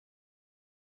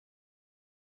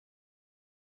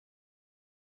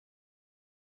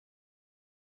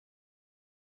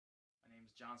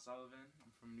name's John Sullivan.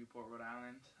 I'm from Newport, Rhode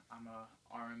Island. I'm a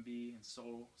R&B and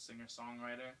soul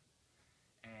singer-songwriter,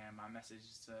 and my message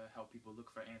is to help people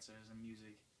look for answers in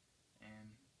music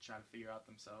and try to figure out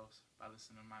themselves by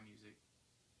listening to my music.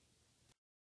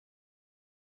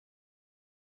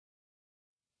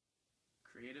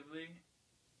 Creatively,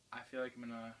 I feel like I'm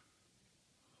in a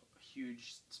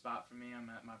huge spot for me. I'm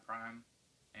at my prime,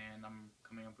 and I'm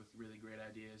coming up with really great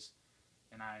ideas,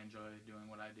 and I enjoy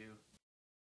doing what I do.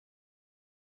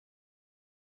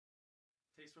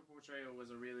 Tasteful Portrayal was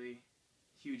a really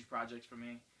huge project for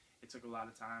me. It took a lot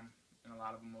of time and a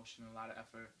lot of emotion and a lot of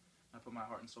effort. I put my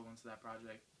heart and soul into that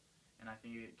project, and I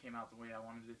think it came out the way I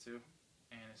wanted it to,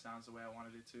 and it sounds the way I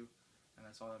wanted it to, and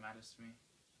that's all that matters to me.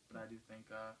 But I do think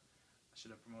I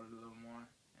should have promoted it a little more,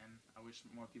 and I wish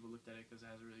more people looked at it because it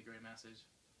has a really great message.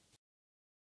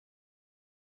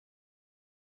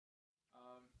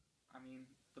 I mean,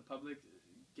 the public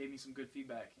gave me some good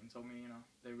feedback and told me,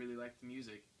 they really liked the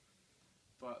music.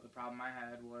 But the problem I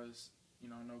had was,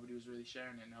 nobody was really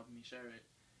sharing it and helping me share it.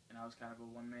 And I was kind of a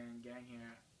one-man gang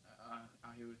here,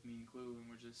 out here with me and Clue, and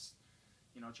we're just,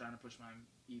 trying to push my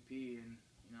EP, and,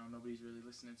 nobody's really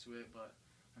listening to it. But,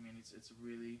 I mean, it's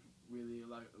really, really a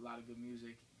lot of good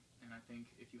music. And I think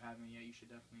if you haven't yet, you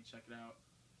should definitely check it out.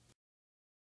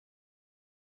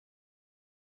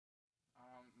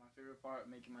 My favorite part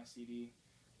making my CD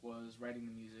was writing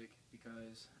the music,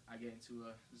 because I get into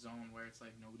a zone where it's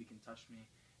like nobody can touch me.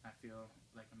 I feel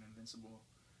like I'm invincible,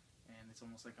 and it's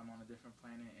almost like I'm on a different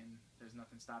planet and there's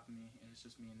nothing stopping me, and it's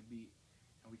just me and the beat,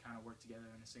 and we kind of work together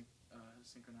in a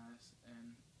synchronize,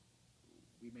 and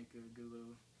we make a good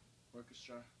little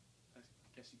orchestra, I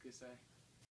guess you could say.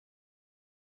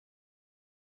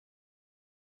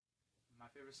 My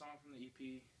favorite song from the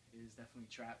EP is definitely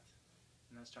Trapped,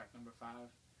 and that's track number 5.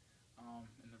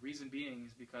 And the reason being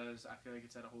is because I feel like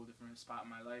it's at a whole different spot in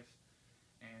my life,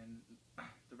 and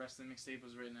the rest of the mixtape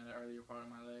was written at an earlier part of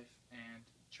my life, and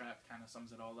Trapped kind of sums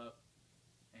it all up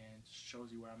and shows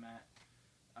you where I'm at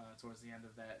towards the end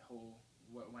of that whole,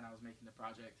 when I was making the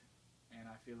project, and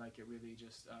I feel like it really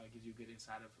just gives you a good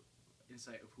insight of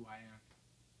who I am.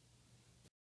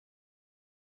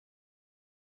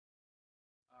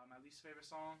 My least favorite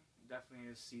song definitely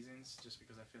is Seasons, just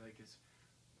because I feel like it's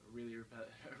a really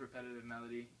repetitive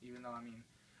melody, even though,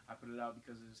 I put it out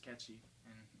because it was catchy,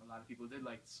 and a lot of people did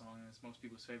like the song, and it's most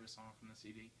people's favorite song from the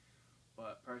CD.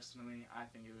 But personally, I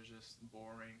think it was just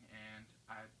boring, and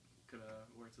I could have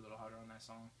worked a little harder on that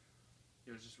song.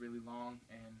 It was just really long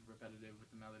and repetitive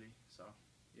with the melody, so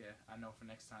yeah, I know for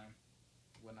next time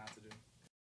what not to do.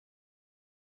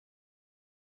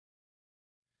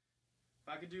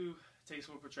 If I could do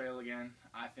Tasteful Portrayal again,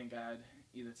 I think I'd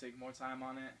either take more time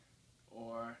on it,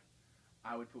 or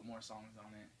I would put more songs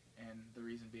on it. And the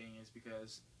reason being is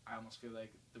because I almost feel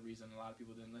like the reason a lot of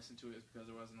people didn't listen to it is because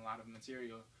there wasn't a lot of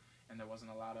material, and there wasn't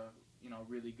a lot of,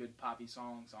 really good poppy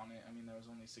songs on it. There was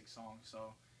only 6 songs,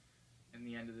 so in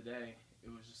the end of the day, it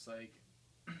was just like,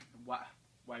 why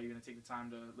are you going to take the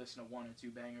time to listen to 1 or 2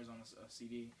 bangers on a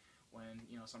CD when,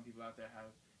 some people out there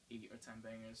have 8 or 10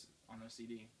 bangers on their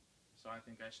CD. So I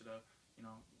think I should have,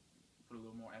 put a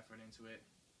little more effort into it,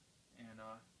 and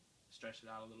stretch it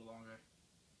out a little longer.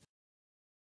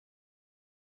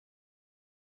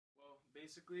 Well,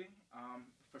 basically,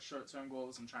 for short-term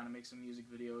goals, I'm trying to make some music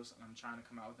videos, and I'm trying to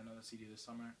come out with another CD this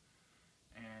summer,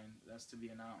 and that's to be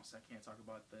announced. I can't talk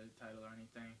about the title or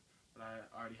anything, but I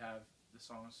already have the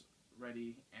songs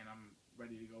ready, and I'm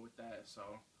ready to go with that,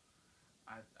 so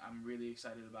I'm really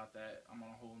excited about that. I'm on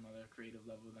a whole nother creative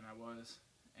level than I was,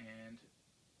 and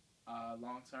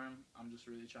long term, I'm just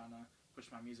really trying to push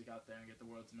my music out there and get the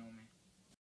world to know me.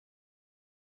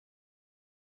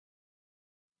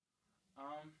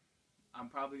 I'm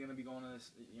probably going to be going to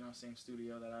this, same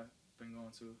studio that I've been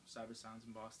going to, Cyber Sounds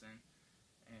in Boston,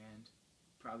 and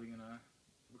probably going to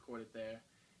record it there.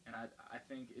 And I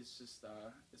think it's just,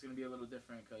 it's going to be a little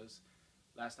different, because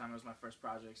last time it was my first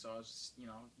project, so I was just,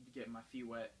 getting my feet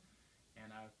wet,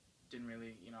 and I didn't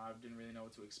really know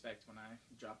what to expect when I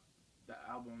dropped the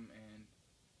album, and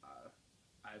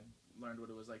I learned what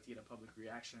it was like to get a public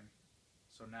reaction.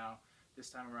 So now, this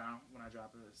time around, when I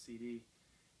drop a CD,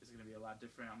 it's going to be a lot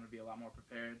different. I'm going to be a lot more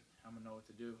prepared. I'm going to know what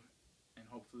to do. And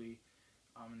hopefully,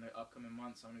 in the upcoming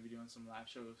months, I'm going to be doing some live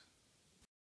shows.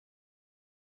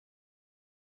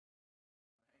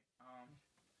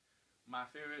 My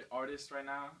favorite artist right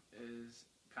now is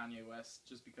Kanye West,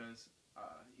 just because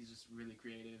he's just really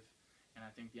creative, and I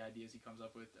think the ideas he comes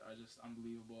up with are just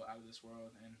unbelievable, out of this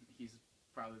world, and he's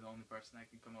probably the only person that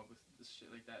can come up with this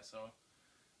shit like that. So,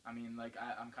 I'm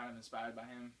kind of inspired by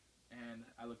him, and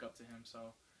I look up to him,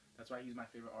 so that's why he's my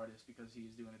favorite artist, because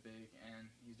he's doing it big and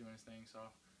he's doing his thing. So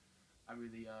I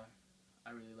really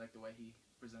like the way he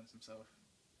presents himself.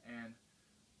 And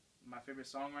my favorite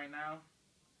song right now,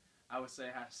 I would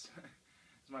say has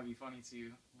this might be funny to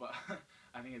you, but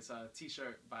I think it's a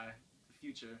T-shirt by The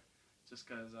Future, just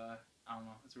because I don't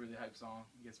know, it's a really hype song.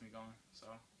 It gets me going. So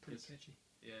pretty catchy.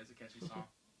 Yeah, it's a catchy song.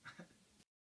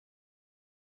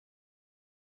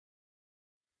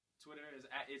 Twitter is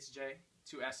 @itsj,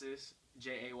 2 S's,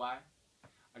 JAY.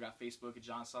 I got Facebook at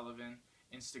John Sullivan,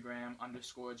 Instagram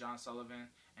 _John Sullivan,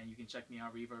 and you can check me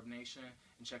on Reverb Nation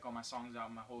and check all my songs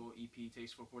out, my whole EP,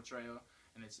 Tasteful Portrayal,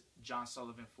 and it's John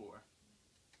Sullivan 4.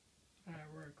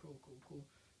 Alright, word, cool.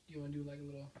 Do you want to do like a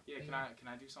little? Yeah, thing? can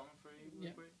I do something for you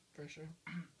real quick? For sure.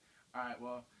 Alright,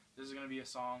 well, this is gonna be a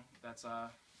song that's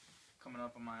coming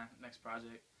up on my next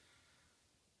project.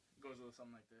 It goes a little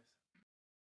something like this.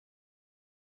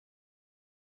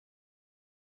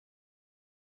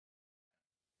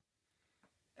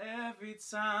 Every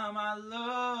time I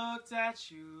looked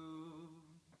at you,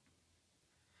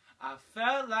 I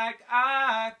felt like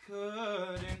I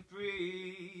couldn't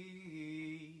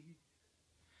breathe.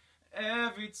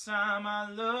 Every time I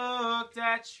looked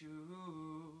at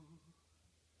you,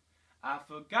 I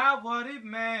forgot what it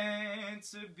meant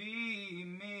to be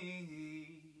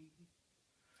me.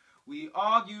 We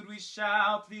argued, we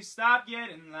shout, please stop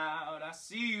getting loud. I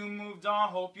see you moved on,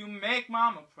 hope you make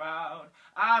mama proud.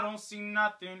 I don't see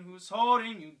nothing who's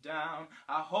holding you down.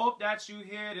 I hope that you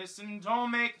hear this and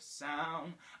don't make a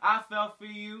sound. I fell for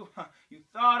you, you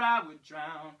thought I would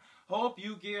drown. Hope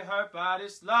you get hurt by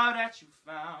this love that you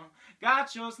found.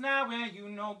 Got yours now and you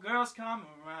know girls come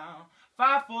around.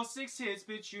 5, 4, 6 hits,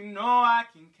 bitch, you know I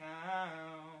can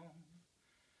count.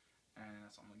 And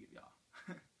that's all I'm gonna give y'all.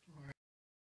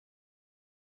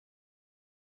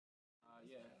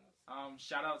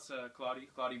 Shout out to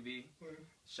Claudie V.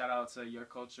 Shout out to Your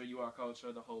Culture, You Are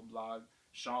Culture, the whole blog.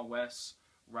 Sean West,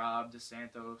 Rob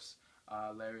DeSantos,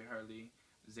 Larry Hurley,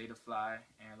 Zeta Fly,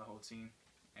 and the whole team.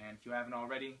 And if you haven't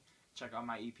already, check out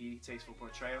my EP, Tasteful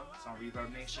Portrayal. It's on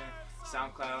Reverb Nation,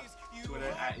 SoundCloud,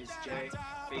 Twitter @itsj,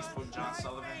 Facebook John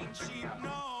Sullivan. Check me out.